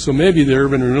services. So maybe the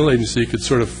Urban Renewal Agency could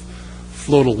sort of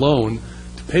float a loan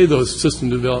to pay those system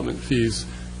development fees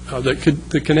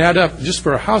that can add up, just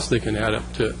for a house, they can add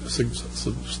up to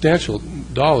substantial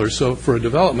dollars. So for a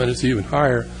development, it's even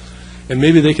higher. And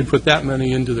maybe they could put that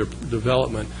money into their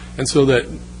development, and so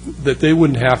that they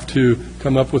wouldn't have to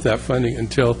come up with that funding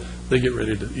until they get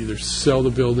ready to either sell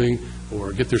the building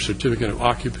or get their certificate of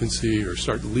occupancy or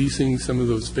start leasing some of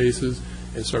those spaces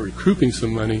and start recouping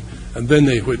some money, and then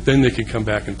they could come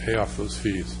back and pay off those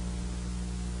fees.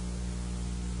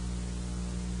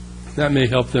 That may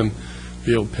help them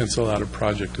be able to pencil out a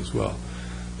project as well.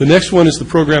 The next one is the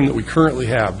program that we currently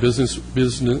have,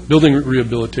 building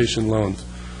rehabilitation loans.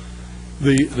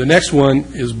 The next one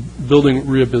is building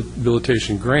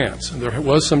rehabilitation grants. And there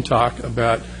was some talk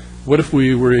about what if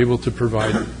we were able to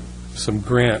provide some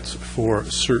grants for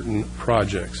certain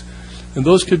projects. And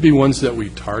those could be ones that we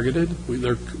targeted.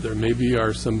 There maybe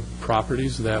are some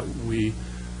properties that we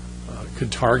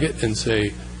could target and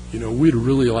say, we'd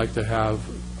really like to have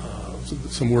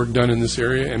some work done in this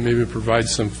area, and maybe provide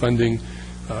some funding,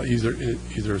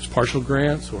 either as partial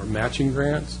grants or matching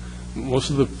grants. Most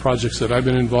of the projects that I've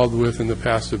been involved with in the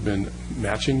past have been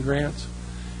matching grants,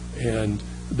 and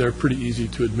they're pretty easy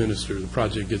to administer. The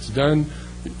project gets done,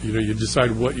 you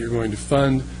decide what you're going to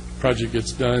fund, the project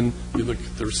gets done, you look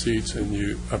at the receipts, and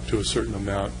you up to a certain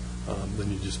amount, then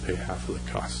you just pay half of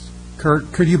the cost.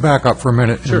 Kurt, could you back up for a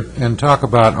minute? Sure. and talk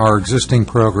about our existing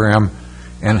program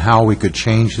and how we could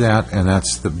change that, and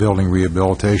that's the building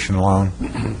rehabilitation loan,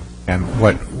 and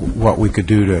what we could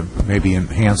do to maybe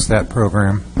enhance that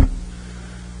program?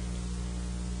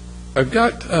 I've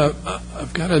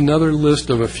got another list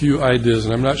of a few ideas,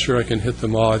 and I'm not sure I can hit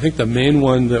them all. I think the main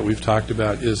one that we've talked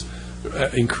about is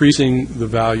increasing the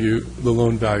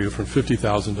loan value from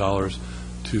 $50,000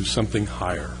 to something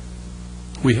higher.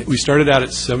 We started out at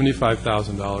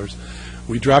 $75,000.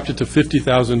 We dropped it to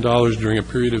 $50,000 during a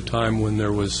period of time when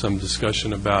there was some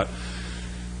discussion about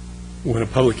when a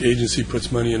public agency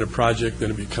puts money in a project,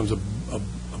 then it becomes a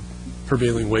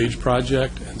prevailing wage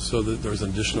project, and so that there's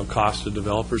an additional cost to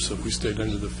developers. So if we stayed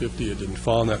under the 50, it didn't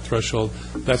fall on that threshold.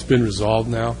 That's been resolved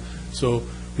now. So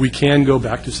we can go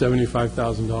back to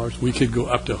 $75,000. We could go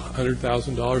up to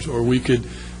 $100,000, or we could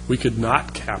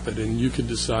not cap it, and you could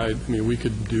decide. We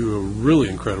could do a really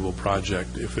incredible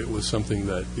project if it was something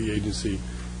that the agency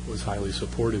was highly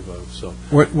supportive of. So,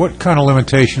 what kind of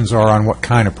limitations are on what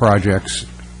kind of projects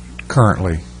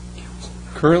currently?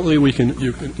 Currently,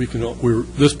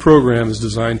 this program is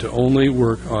designed to only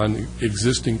work on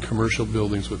existing commercial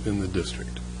buildings within the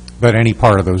district. But any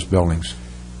part of those buildings?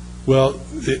 Well,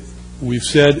 we've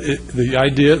said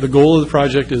the goal of the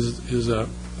project is a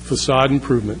facade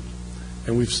improvement.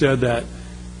 And we've said that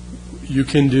you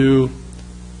can't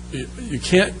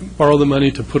borrow the money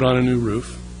to put on a new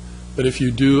roof, but if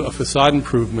you do a facade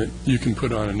improvement, you can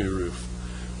put on a new roof.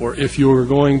 Or if you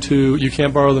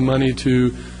can't borrow the money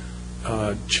to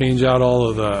change out all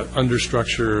of the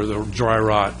understructure, the dry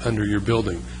rot under your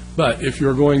building. But if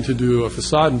you're going to do a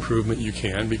facade improvement, you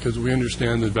can, because we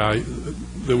understand the value,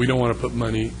 that we don't want to put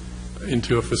money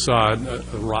into a facade,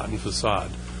 a rotten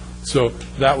facade. So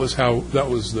that was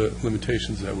the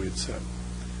limitations that we had set.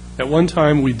 At one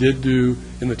time, we did do,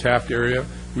 in the Taft area,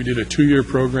 we did a 2-year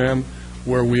program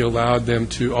where we allowed them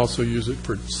to also use it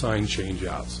for sign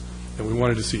change-outs. And we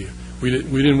wanted to see, we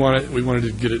wanted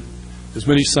to get it, as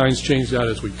many signs changed out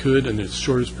as we could in the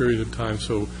shortest period of time,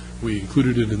 so we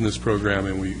included it in this program,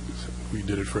 and we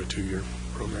did it for a 2-year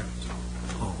program.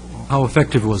 How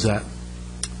effective was that?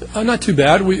 Not too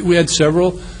bad. We had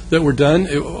several that were done.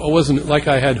 It wasn't like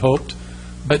I had hoped,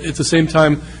 but at the same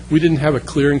time, we didn't have a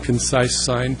clear and concise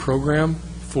sign program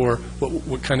for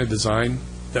what kind of design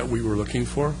that we were looking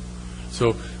for.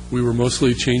 So we were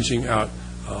mostly changing out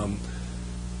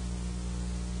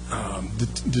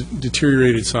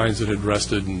deteriorated signs that had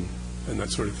rusted and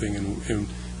that sort of thing. And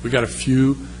we got a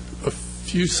few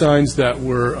signs that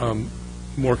were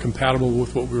more compatible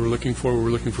with what we were looking for. We were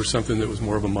looking for something that was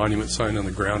more of a monument sign on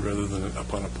the ground rather than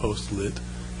up on a post lit.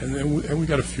 And we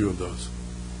got a few of those.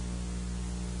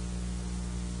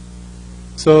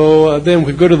 So then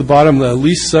we go to the bottom, the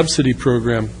lease subsidy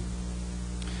program.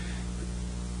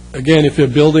 Again, if a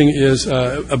building is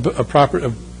a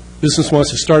business wants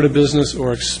to start a business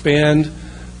or expand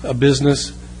a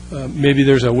business, maybe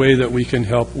there's a way that we can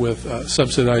help with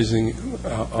subsidizing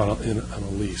on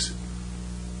a lease.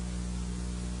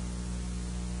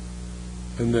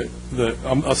 And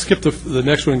I'll skip the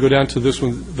next one and go down to this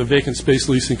one, the vacant space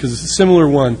leasing, because it's a similar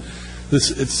one.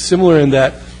 It's similar in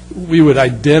that we would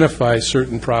identify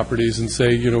certain properties and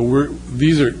say,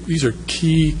 these are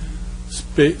key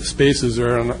spaces.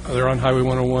 They're on Highway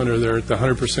 101 or they're at the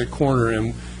 100% corner,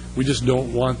 and we just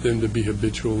don't want them to be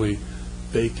habitually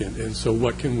vacant. And so,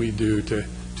 what can we do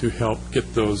to help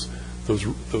get those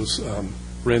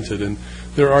rented? And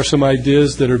there are some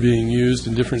ideas that are being used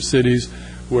in different cities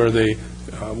where they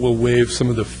will waive some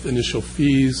of the initial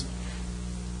fees,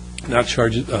 not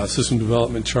charge system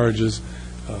development charges,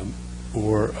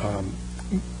 or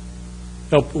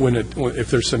help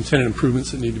if there's some tenant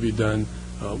improvements that need to be done,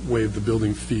 waive the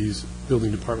building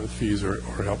department fees, or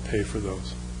help pay for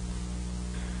those.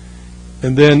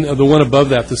 And then the one above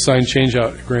that, the sign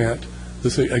change-out grant.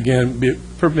 This again,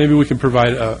 maybe we can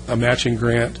provide a matching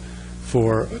grant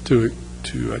to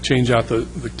change out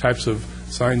the types of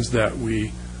signs that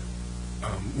we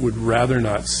would rather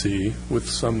not see, with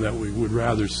some that we would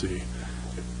rather see.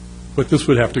 But this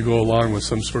would have to go along with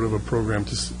some sort of a program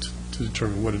to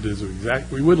determine what it is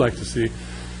we would like to see.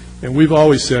 And we've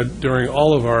always said during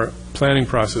all of our planning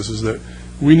processes that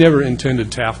we never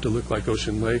intended Taft to look like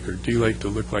Ocean Lake or D-Lake to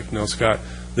look like Nell Scott.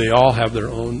 They all have their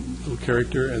own little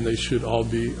character, and they should all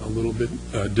be a little bit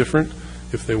different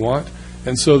if they want.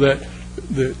 And so that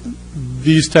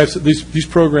these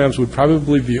programs would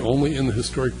probably be only in the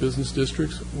historic business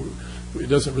districts. It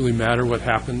doesn't really matter what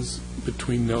happens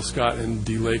between Nell Scott and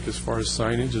D-Lake as far as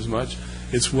signage as much.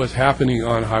 It's what's happening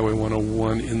on Highway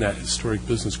 101 in that historic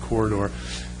business corridor.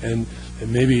 And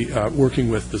maybe working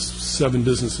with the 7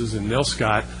 businesses in Nell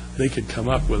Scott, they could come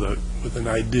up with an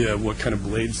idea of what kind of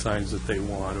blade signs that they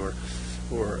want.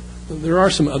 Or there are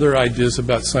some other ideas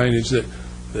about signage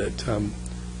that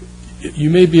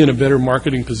you may be in a better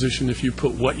marketing position if you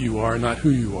put what you are, not who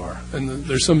you are. And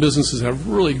there's some businesses that have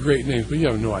really great names, but you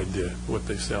have no idea what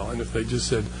they sell. And if they just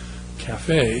said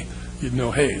cafe, you'd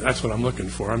know, hey, that's what I'm looking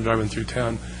for. I'm driving through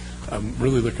town. I'm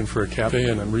really looking for a cafe,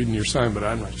 and I'm reading your sign, but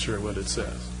I'm not sure what it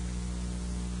says.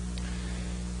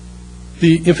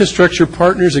 The infrastructure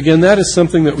partners, again, that is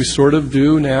something that we sort of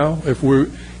do now. If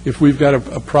we've got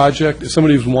a project, if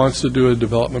somebody wants to do a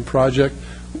development project,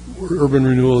 Urban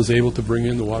Renewal is able to bring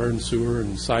in the water and sewer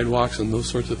and sidewalks and those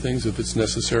sorts of things if it's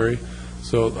necessary.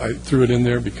 So I threw it in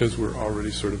there because we're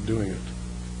already sort of doing it.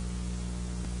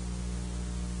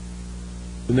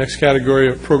 The next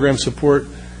category of program support,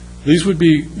 these would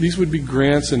be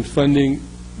grants and funding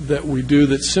that we do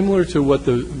that's similar to what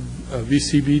the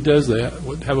VCB does. They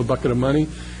would have a bucket of money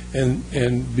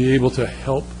and be able to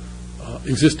help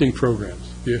existing programs.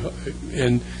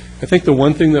 And I think the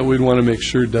one thing that we'd want to make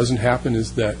sure doesn't happen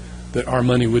is that our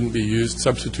money wouldn't be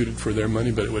substituted for their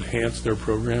money, but it would enhance their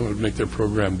program, it would make their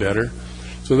program better.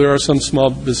 So there are some small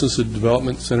business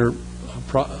development center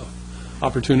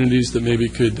opportunities that maybe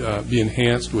could be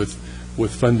enhanced with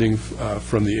funding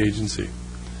from the agency.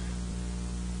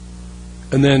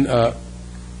 And then,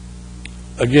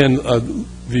 again,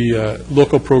 the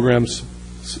local programs,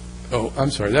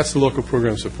 that's the local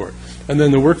program support. And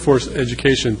then the workforce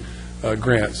education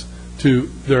grants.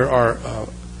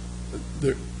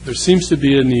 There seems to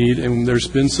be a need, and there's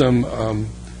been some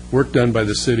work done by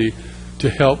the city to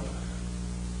help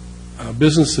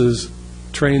businesses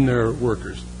train their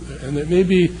workers. And it may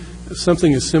be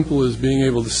something as simple as being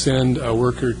able to send a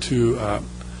worker to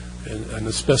an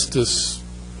asbestos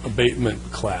abatement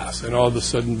class, and all of a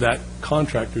sudden that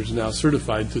contractor is now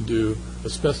certified to do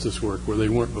asbestos work where they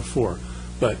weren't before.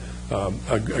 But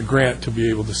a grant to be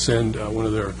able to send one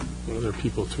of their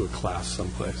people to a class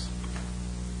someplace.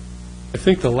 I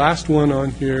think the last one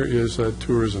on here is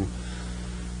tourism.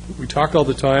 We talk all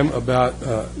the time about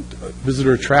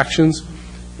visitor attractions,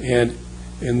 and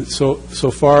so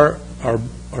far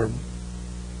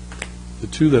the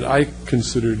two that I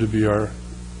consider to be our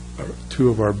two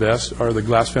of our best are the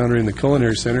Glass Foundry and the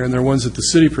Culinary Center, and they're ones that the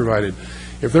city provided.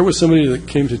 If there was somebody that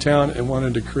came to town and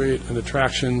wanted to create an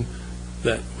attraction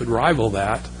that would rival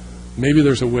that, maybe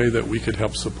there's a way that we could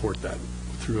help support that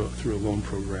through a loan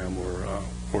program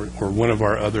or one of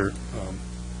our other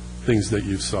things that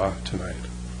you saw tonight.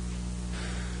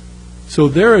 So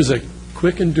there is a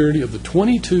quick and dirty of the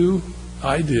 22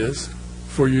 ideas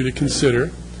for you to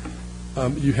consider.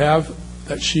 You have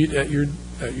that sheet at your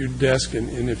desk,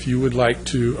 and if you would like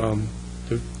to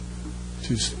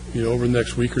over the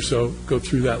next week or so, go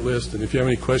through that list, and if you have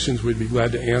any questions, we'd be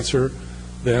glad to answer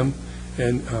them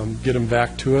and get them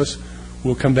back to us.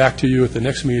 We'll come back to you at the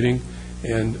next meeting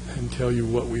and tell you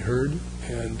what we heard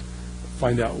and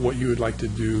find out what you would like to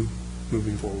do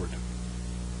moving forward.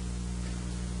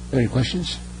 Any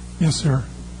questions? Yes, sir.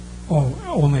 Oh,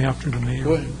 only after the mayor.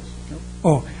 Go ahead.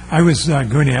 Oh, I was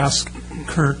going to ask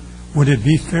Kurt, would it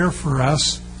be fair for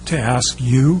us to ask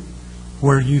you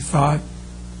where you thought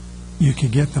you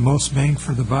could get the most bang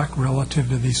for the buck relative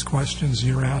to these questions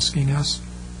you're asking us?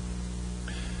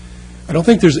 I don't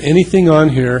think there's anything on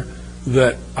here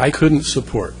that I couldn't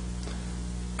support.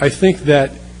 I think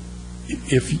that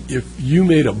if you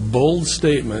made a bold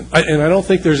statement, and I don't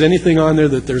think there's anything on there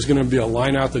that there's going to be a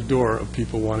line out the door of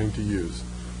people wanting to use.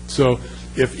 So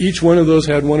if each one of those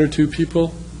had one or two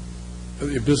people,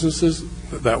 businesses,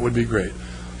 that would be great.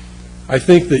 I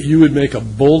think that you would make a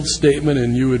bold statement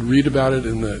and you would read about it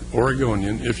in the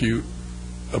Oregonian if you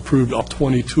approved all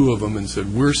 22 of them and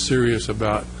said, we're serious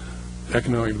about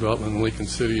economic development in Lincoln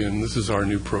City and this is our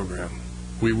new program.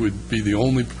 We would be the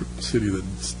only city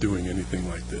that's doing anything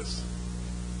like this.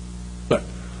 But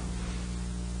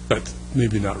that's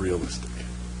maybe not realistic.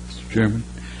 Mr. Chairman.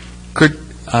 Kurt,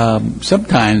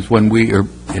 sometimes when we are,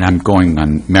 and I'm going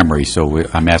on memory, so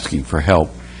I'm asking for help,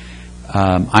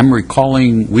 I'm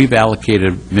recalling we've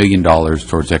allocated $1 million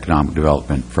towards economic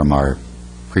development from our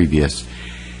previous.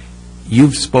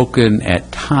 You've spoken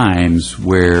at times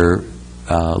where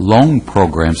loan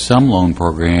programs, some loan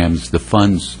programs, the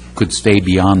funds could stay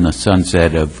beyond the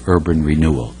sunset of urban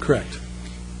renewal. Correct.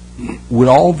 Would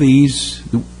all these,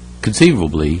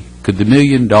 conceivably, could the $1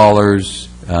 million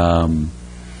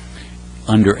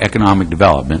under economic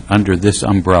development, under this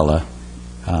umbrella,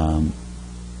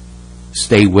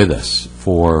 stay with us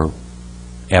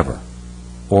forever?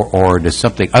 Or does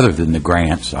something other than the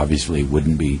grants, obviously,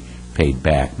 wouldn't be paid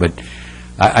back? But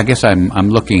I guess I'm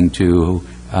looking to,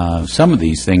 some of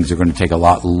these things are going to take a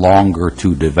lot longer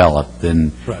to develop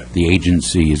than the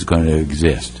agency is going to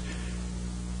exist.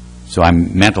 So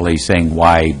I'm mentally saying,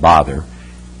 why bother?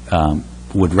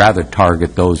 Would rather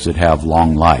target those that have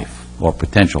long life or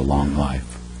potential long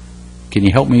life. Can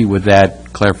you help me with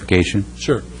that clarification?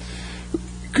 Sure.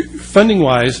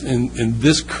 Funding-wise, in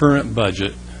this current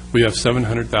budget, we have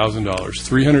 $700,000,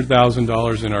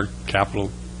 $300,000 in our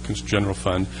capital general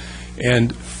fund,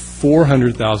 and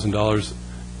 $400,000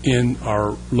 in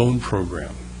our loan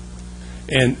program.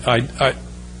 And I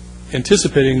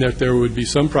anticipating that there would be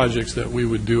some projects that we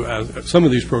would do as some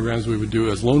of these programs we would do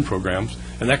as loan programs,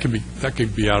 and that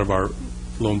could be out of our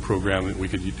loan program, and we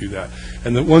could do that.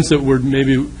 And the ones that would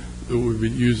maybe would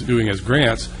be doing as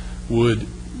grants would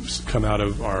come out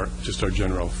of our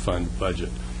general fund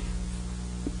budget.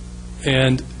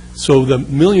 And so the $1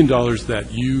 million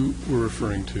that you were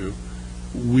referring to,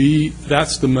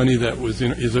 that's the money that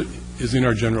is in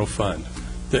our general fund.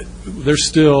 That there's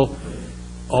still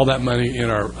all that money in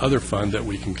our other fund that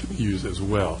we can use as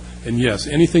well. And yes,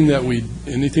 anything that we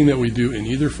do in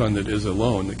either fund that is a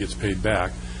loan that gets paid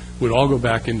back would all go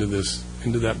back into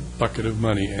that bucket of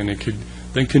money, and it could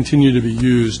then continue to be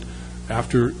used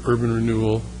after urban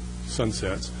renewal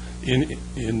sunsets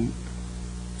in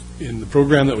the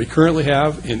program that we currently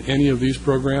have, in any of these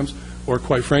programs, or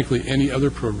quite frankly any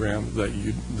other program that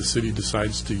the city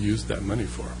decides to use that money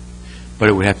for. But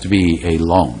it would have to be a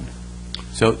loan.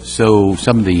 So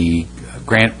some of the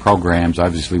grant programs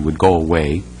obviously would go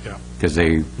away because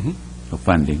they no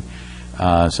funding.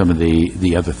 Some of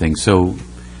the other things. So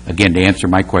again, to answer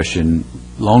my question,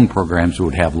 loan programs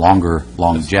would have longer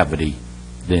longevity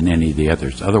than any of the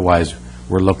others. Otherwise,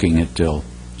 we're looking at till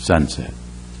sunset.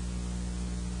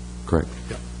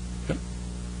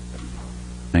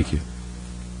 Thank you.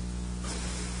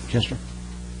 Chester?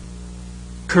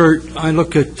 Kurt, I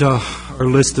look at our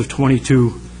list of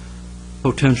 22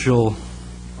 potential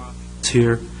options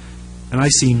here, and I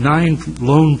see 9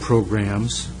 loan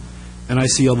programs, and I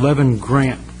see 11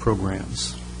 grant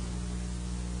programs.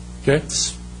 Okay?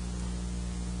 That's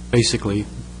basically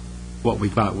what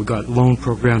we've got. We've got loan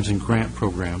programs and grant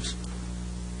programs.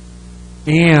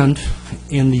 And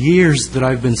in the years that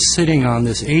I've been sitting on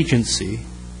this agency,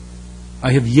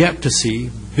 I have yet to see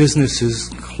businesses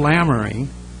clamoring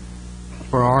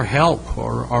for our help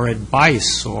or our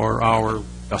advice or our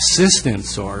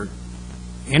assistance or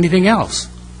anything else.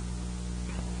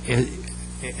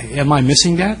 Am I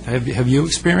missing that? Have you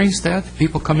experienced that?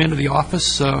 People come into the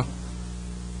office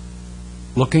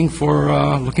looking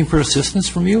for assistance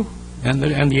from you and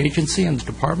the agency and the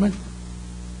department?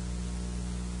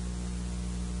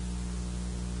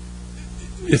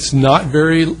 It's not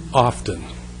very often.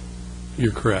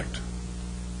 You're correct.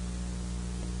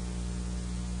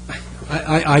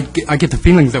 I get the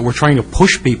feeling that we're trying to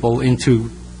push people into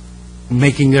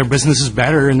making their businesses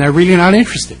better, and they're really not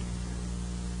interested.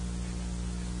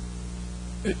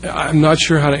 I'm not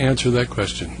sure how to answer that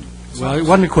question. Well, it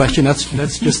wasn't a question.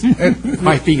 That's just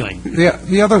my feeling.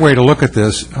 The other way to look at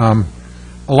this, a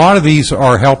lot of these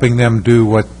are helping them do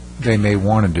what they may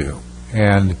want to do.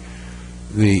 And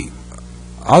the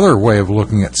other way of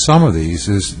looking at some of these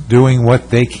is doing what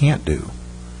they can't do.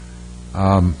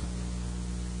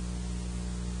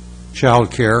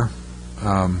 Child care,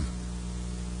 an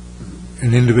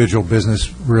individual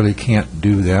business really can't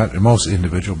do that, and most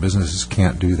individual businesses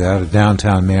can't do that. A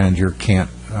downtown manager can't,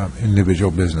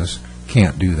 individual business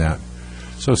can't do that.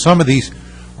 So some of these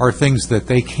are things that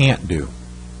they can't do.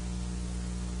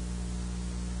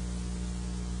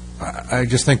 I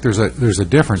just think there's a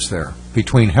difference there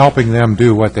between helping them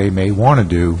do what they may want to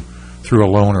do through a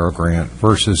loan or a grant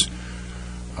versus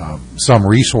some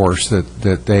resource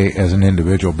that they, as an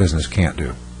individual business, can't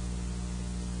do.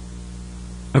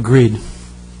 Agreed.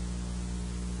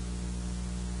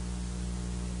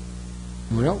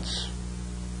 Anyone else?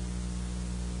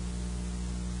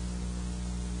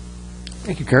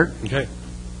 Thank you, Kurt. Okay.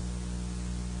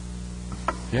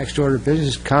 Next order of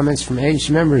business, comments from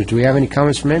agency members. Do we have any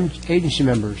comments from agency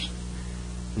members?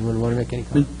 Anyone want to make any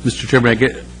comments? Mr. Chairman,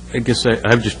 I guess I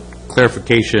have just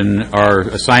clarification. Our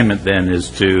assignment then is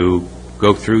to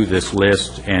go through this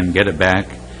list and get it back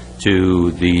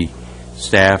to the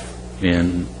staff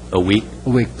in a week? A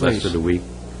week, please. Less than a week.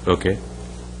 Okay.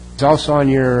 It's also on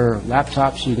your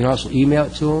laptop, so you can also email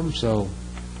it to them, so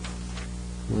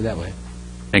go that way.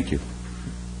 Thank you.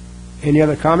 Any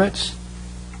other comments?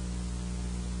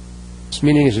 This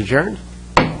meeting is adjourned.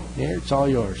 Here, it's all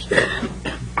yours.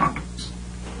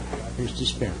 Here's to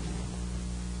spare.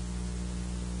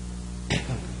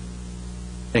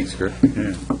 Thanks, Kurt.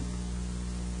 Yeah.